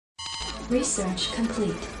Research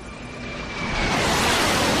complete.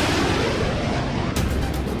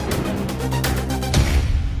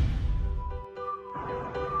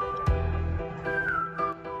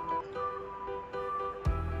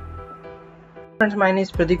 Friends, my name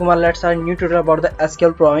is Pardeep. Let's start a new tutorial about the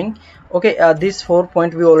SQL programming. Okay, this 4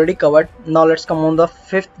 point we already covered. Now let's come on the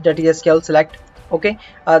fifth, that is SQL Select. Okay,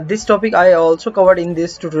 this topic I also covered in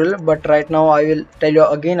this tutorial, but right now I will tell you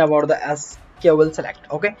again about the SQL Select.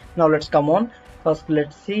 Okay, now let's come on. First,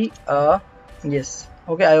 let's see. Yes.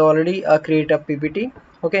 Okay, I already create a PPT.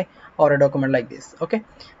 Okay, or a document like this. Okay,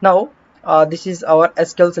 now this is our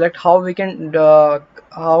SQL Select. How we can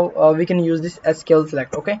use this SQL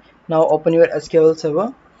Select. Okay, now open your SQL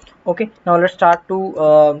Server. Okay, now let's start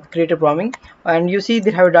to create a programming, and you see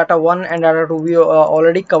they have data 1 and data 2 we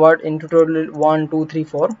already covered in tutorial 1 2 3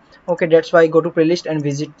 4. Okay, that's why go to playlist and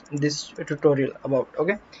visit this tutorial about.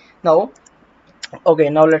 Okay,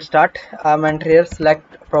 now let's start. I'm enter here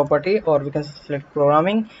select property, or we can select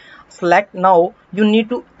programming. Select. Now you need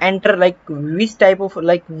to enter like which type of,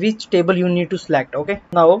 like which table you need to select. Okay,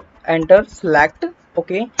 now enter select.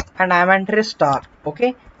 Okay, and I'm enter a star.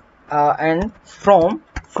 Okay, and from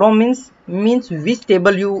means which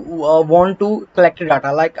table you want to collect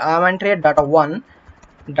data. Like I'm enter data 1.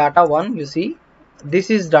 You see this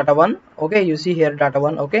is data 1. Okay, you see here data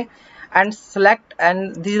 1. Okay, and select,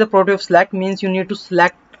 and this is the property of select, means you need to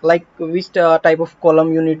select like which type of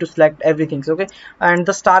column you need to select everything. Okay, and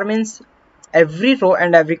the star means every row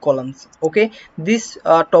and every columns. Okay, this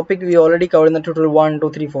topic we already covered in the tutorial 1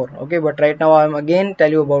 2 3 4. Okay, but right now I'm again tell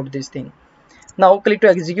you about this thing. Now click to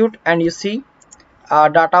execute, and you see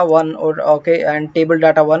data 1, or okay, and table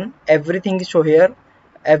data 1, everything is show here,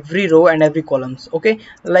 every row and every columns. Okay,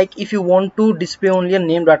 like if you want to display only a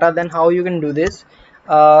name data, then how you can do this?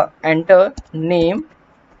 Enter name,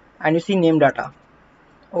 and you see name data.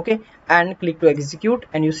 Okay, and click to execute,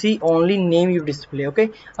 and you see only name you display.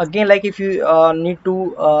 Okay, again like if you need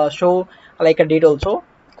to show like a date also,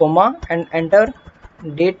 comma, and enter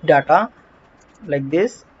date data like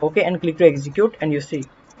this. Okay, and click to execute, and you see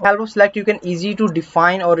help of select, you can easy to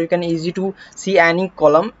define, or you can easy to see any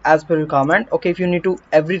column as per requirement. Okay, if you need to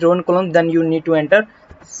every row and column, then you need to enter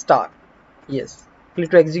star. Yes, click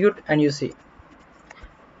to execute, and you see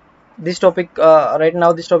this topic right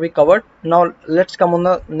now this topic covered. Now let's come on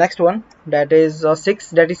the next one, that is 6,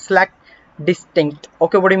 that is select distinct.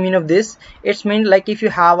 Okay, what do you mean of this? It's mean like if you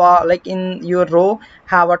have a, like in your row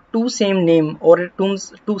have a two same name, or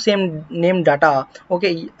two same name data.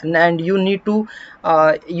 Okay, and you need to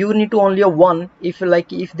only a one. If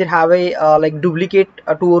like if they have a like duplicate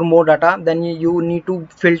two or more data, then you need to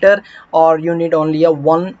filter, or you need only a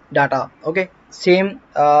one data. Okay, same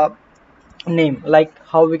name. Like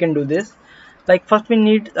how we can do this? Like first we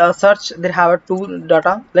need search, they have a two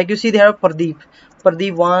data. Like you see they have Pardeep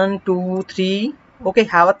 1 2 3. Okay,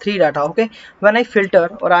 have a three data. Okay, when I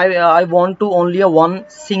filter, or I want to only a one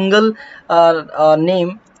single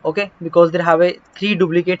name. Okay, because they have a three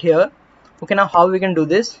duplicate here. Okay, now how we can do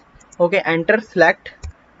this? Okay, enter select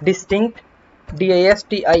distinct,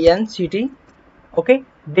 distinct. Okay,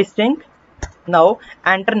 distinct. Now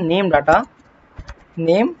enter name data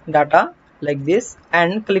like this,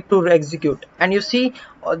 and click to execute, and you see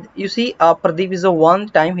Pradeep is a one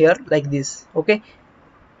time here like this. Okay,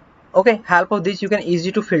 help of this you can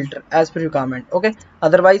easy to filter as per your comment. Okay,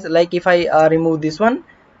 otherwise like if I remove this one.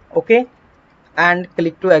 Okay, and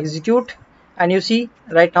click to execute, and you see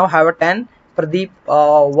right now have a 10 Pradeep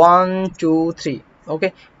 1 2 3.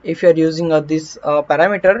 Okay, if you are using this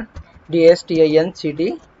parameter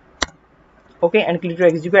distinct. Okay, and click to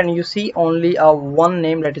execute, and you see only one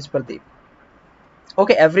name, that is Pradeep.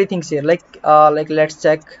 Okay, everything's here. Like let's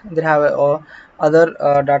check, they have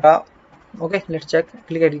other data. Okay, let's check,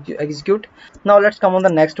 click execute. Now let's come on the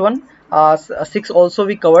next one. 6 also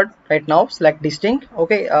we covered right now, select distinct.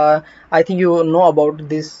 Okay, I think you know about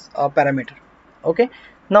this parameter. Okay,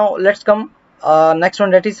 now let's come next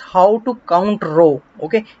one, that is how to count row.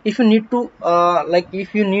 Okay, if you need to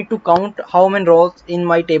if you need to count how many rows in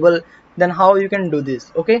my table, then how you can do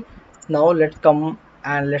this? Okay, now let's come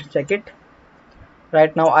and let's check it.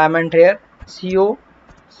 Right now I am enter here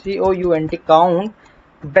count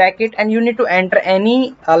bracket, and you need to enter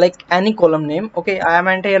any like any column name. Okay, I am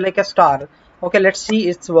enter here like a star. Okay, let's see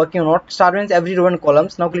it's working or not. Star means every row and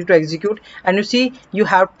columns. Now click to execute, and you see you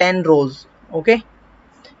have 10 rows. Okay,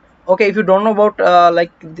 if you don't know about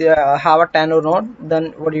have a 10 or not,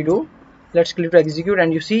 then what do you do? Let's click to execute,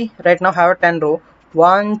 and you see right now have a 10 row,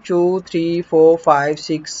 1 2 3 4 5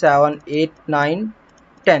 6 7 8 9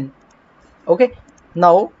 10. Okay,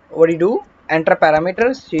 now what do you do? Enter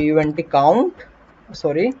parameters count,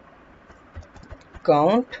 sorry,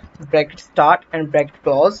 count bracket start and bracket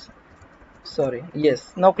close. Sorry,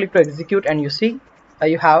 yes, now click to execute and you see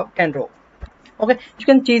you have 10 row. Okay, you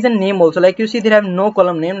can change the name also, like you see they have no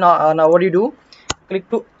column name. Now what do you do? Click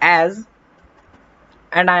to as,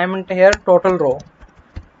 and I am here total row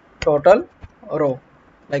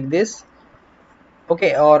like this.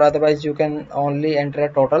 Okay, or otherwise you can only enter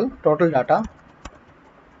a total data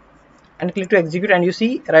and click to execute, and you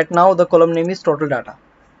see right now the column name is total data.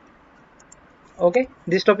 Okay,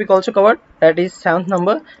 this topic also covered, that is 7th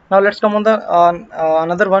number. Now let's come on the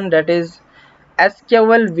another one, that is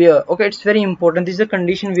SQL where. Okay, it's very important. This is a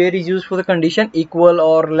condition where is used for the condition equal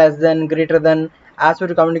or less than, greater than. As per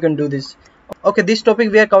requirement you can do this. Okay, this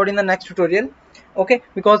topic we are covered in the next tutorial. Okay,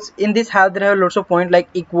 because in this there have lots of point like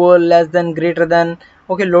equal, less than, greater than.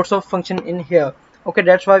 Okay, lots of function in here. Okay,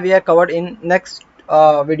 that's why we are covered in next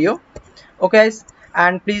video. Okay guys,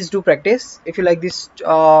 and please do practice. If you like this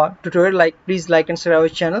tutorial, please like and subscribe our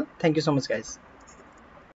channel. Thank you so much guys.